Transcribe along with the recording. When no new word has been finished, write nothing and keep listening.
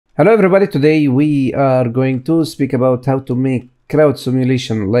Hello everybody, today we are going to speak about how to make crowd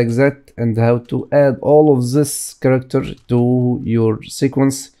simulation like that and how to add all of this character to your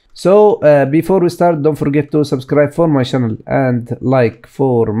sequence. So before we start, don't forget to subscribe for my channel and like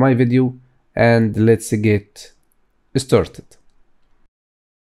for my video, and let's get started.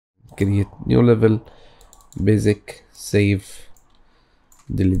 Create new level, basic, save,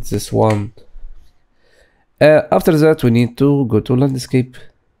 delete this one. After that we need to go to landscape.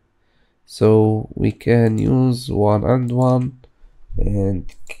 So we can use 1 and 1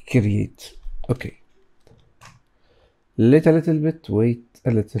 and create. Okay. Wait a little bit.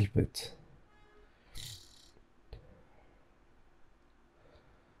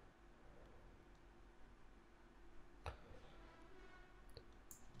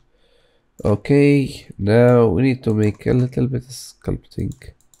 Okay, now we need to make a little bit of sculpting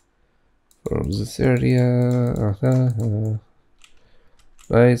from this area.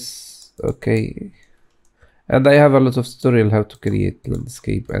 Nice. Okay, and I have a lot of tutorial how to create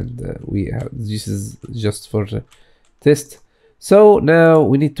landscape, and this is just for the test. So now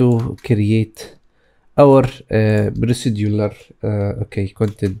we need to create our procedural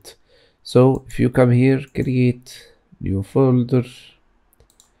content. So if you come here, create new folder.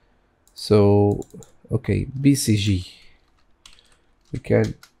 So okay, PCG, we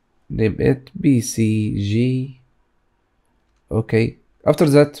can name it PCG. Okay, after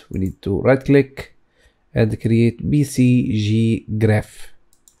that we need to right click and create PCG graph.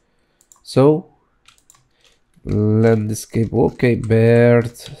 So landscape, okay,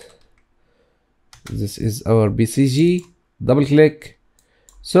 bird, this is our PCG, double click.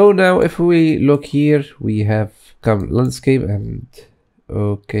 So now if we look here, we have come landscape and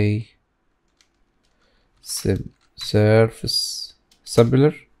okay, surface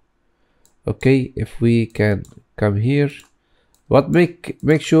sampler. Okay, if we can come here, but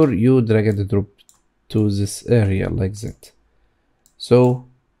make sure you drag and drop to this area like that. So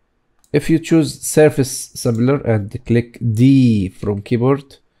if you choose surface sampler and click D from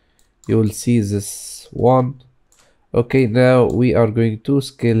keyboard, you will see this one. Okay, now we are going to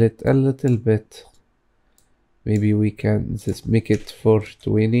scale it a little bit. Maybe we can just make it for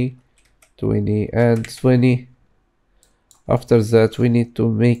 20 and 20. After that we need to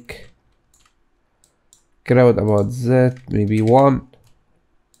make crowd about that, maybe 1.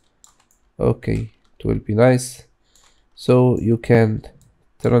 Okay, it will be nice. So you can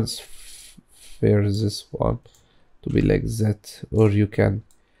transfer this one to be like that, or you can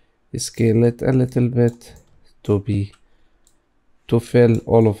scale it a little bit to fill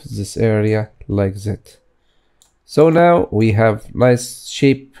all of this area like that. So now we have nice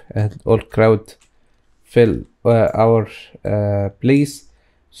shape and all crowd fill our place.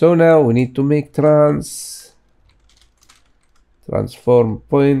 So now we need to make transform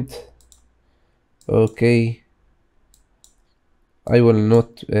point. Okay, I will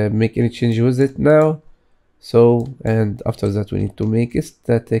not make any change with it now. So, and after that we need to make a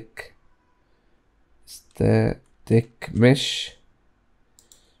static mesh.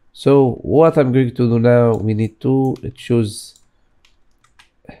 So what I'm going to do now, we need to choose,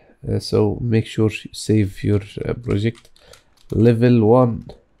 so make sure you save your project, level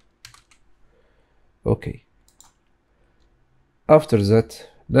 1. Okay, after that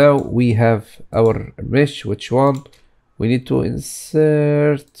now we have our mesh. Which one we need to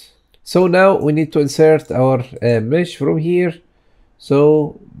insert? So now we need to insert our mesh from here.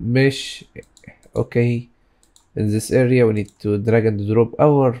 So mesh, okay, in this area we need to drag and drop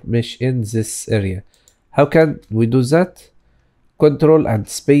our mesh in this area. How can we do that? Control and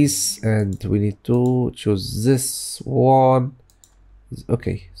space, and we need to choose this one.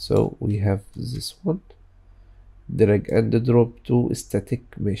 Okay, so we have this one, drag and drop to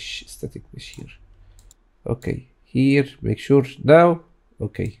static mesh here. Okay, here, make sure now,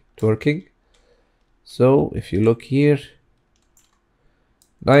 okay, it's working. So if you look here,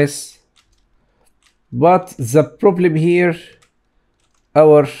 nice, but the problem here,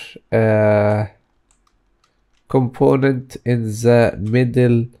 our component in the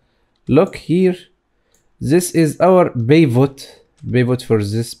middle, look here, this is our pivot for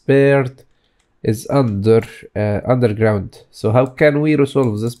this bird is underground. So how can we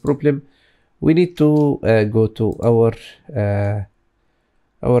resolve this problem? We need to go to our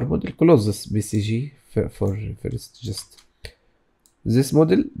model, close this PCG for first, just this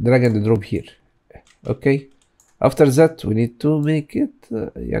model, drag and drop here. Okay, after that we need to make it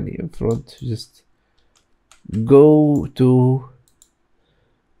in front. Just go to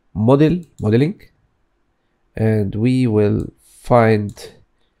modeling, and we will find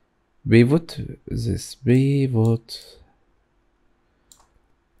pivot, this pivot.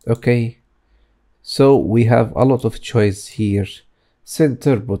 Okay, so we have a lot of choice here: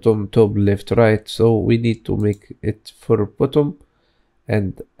 center, bottom, top, left, right. So we need to make it for bottom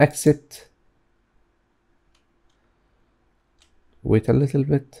and accept. Wait a little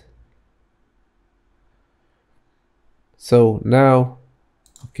bit. So now,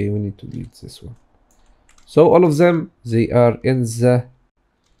 okay, we need to delete this one. So all of them, they are in the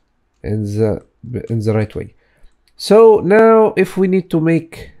right way. So now if we need to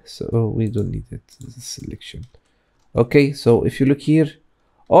make, so we don't need it, this selection. Okay, so if you look here,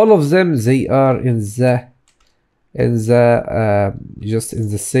 all of them, they are in the just in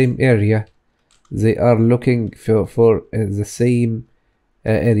the same area. They are looking for the same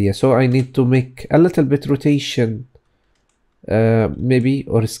area. So I need to make a little bit rotation, maybe,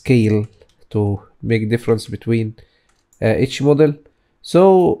 or scale to make difference between each model.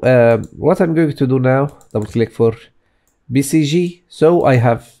 So what I'm going to do now, double click for PCG. So I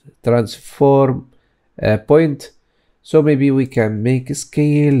have transform point. So maybe we can make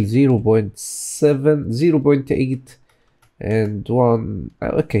scale 0 0.7, 0 0.8 and 1.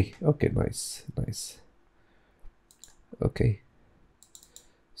 Okay, nice. Okay,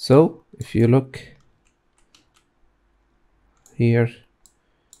 so if you look here,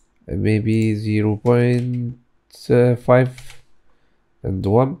 maybe 0 0.5 and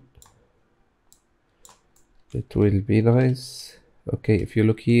 1, it will be nice. Okay, if you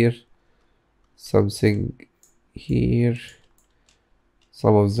look here, something here,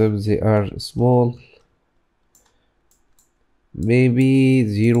 some of them, they are small, maybe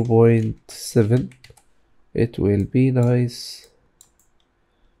 0 0.7, it will be nice.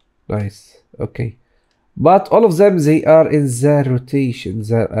 Okay, but all of them, they are in the rotation,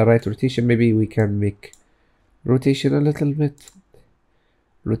 the right rotation. Maybe we can make rotation a little bit,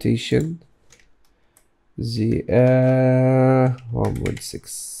 rotation the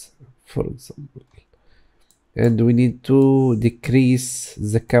 1.6 for example, and we need to decrease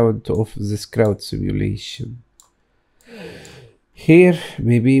the count of this crowd simulation. Here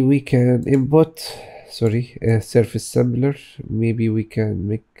maybe we can input, sorry, a surface sampler. Maybe we can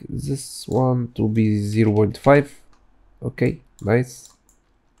make this one to be 0 0.5. Okay, nice.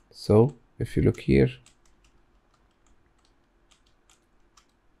 So if you look here,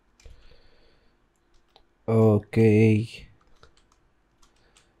 okay,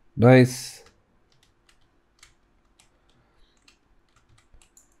 nice.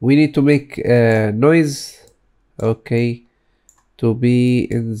 We need to make noise, okay, to be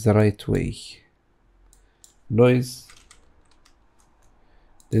in the right way. Noise,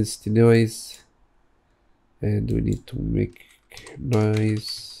 density noise, and we need to make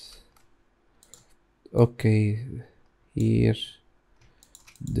noise, okay, here,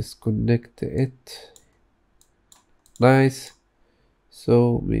 disconnect it, nice.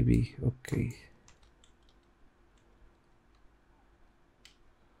 So maybe, okay,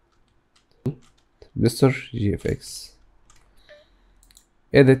 Mr. GFX,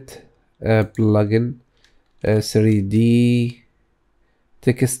 edit plugin 3D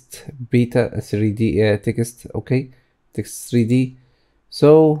text beta 3D text, okay, text 3D.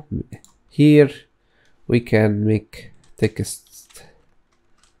 So here we can make text.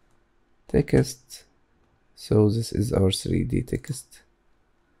 So this is our 3D text.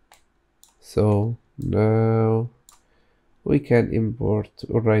 So now we can import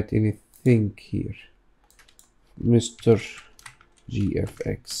or write anything here, Mr.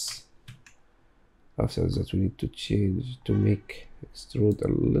 GFX. After that, we need to change to make extrude a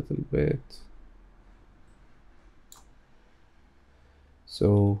little bit.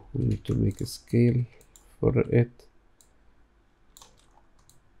 So we need to make a scale for it.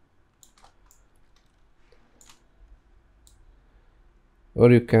 Or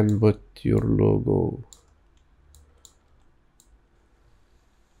you can put your logo.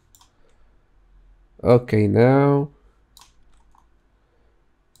 Okay, now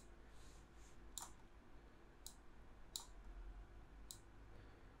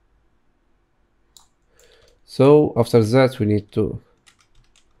so after that we need to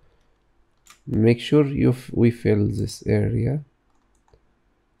make sure we fill this area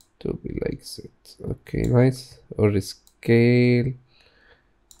to be like that. Okay, nice. Or scale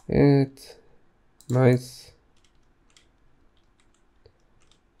it, nice.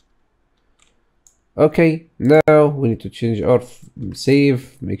 Okay, now we need to change our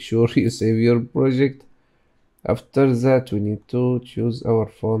save. Make sure you save your project. After that we need to choose our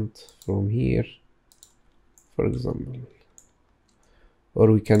font from here, for example,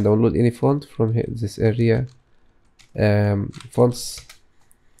 or we can download any font from here, this area. Fonts,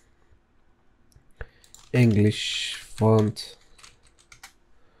 English font,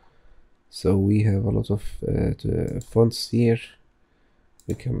 So we have a lot of fonts here.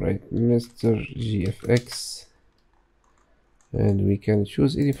 We can write Mr. GFX, and we can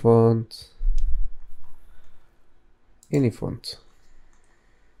choose any font.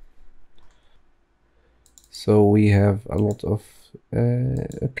 So we have a lot of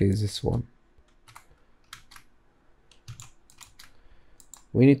okay, this one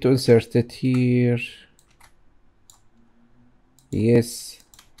we need to insert it here. Yes,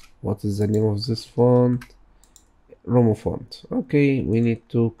 what is the name of this font? Romo font. Okay, we need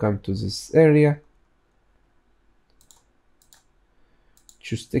to come to this area,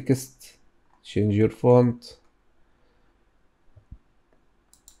 choose text, change your font.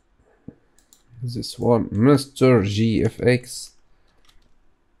 This one, Mr. GFX.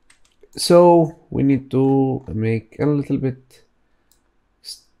 So we need to make a little bit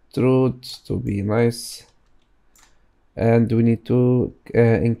extrude to be nice, and we need to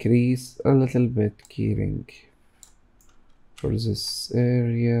increase a little bit keyring for this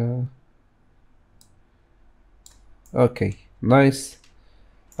area. Okay, nice.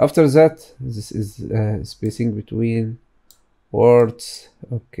 After that, this is spacing between words.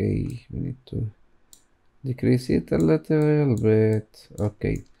 Okay, we need to decrease it a little bit.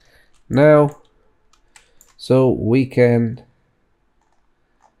 Okay, now so we can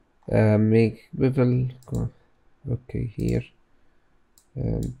make bevel. Okay, here,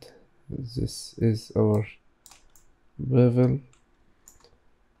 and this is our bevel.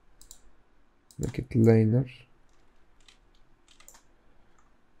 Make it liner.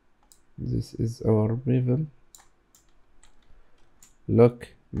 This is our bevel. Look,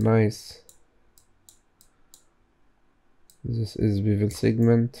 nice. This is bevel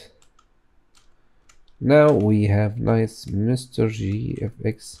segment. Now we have nice Mr.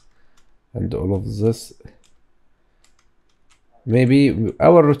 GFX and all of this. Maybe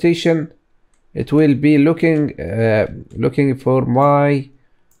our rotation, it will be looking for my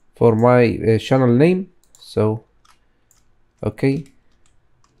channel name. So okay,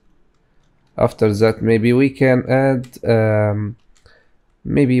 after that maybe we can add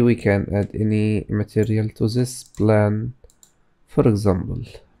any material to this plan. For example,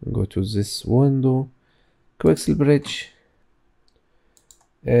 go to this window, Quixel Bridge,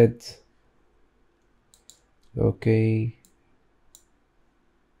 add. Okay,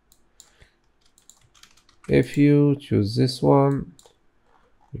 if you choose this one,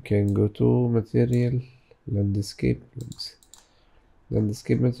 we can go to material, landscape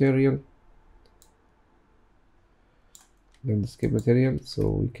material, so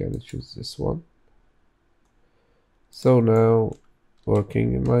we can choose this one. So now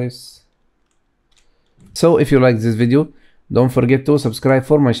working nice. So if you like this video, don't forget to subscribe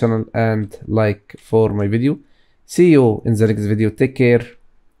for my channel and like for my video. See you in the next video. Take care.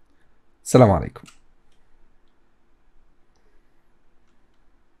 Assalamu alaikum.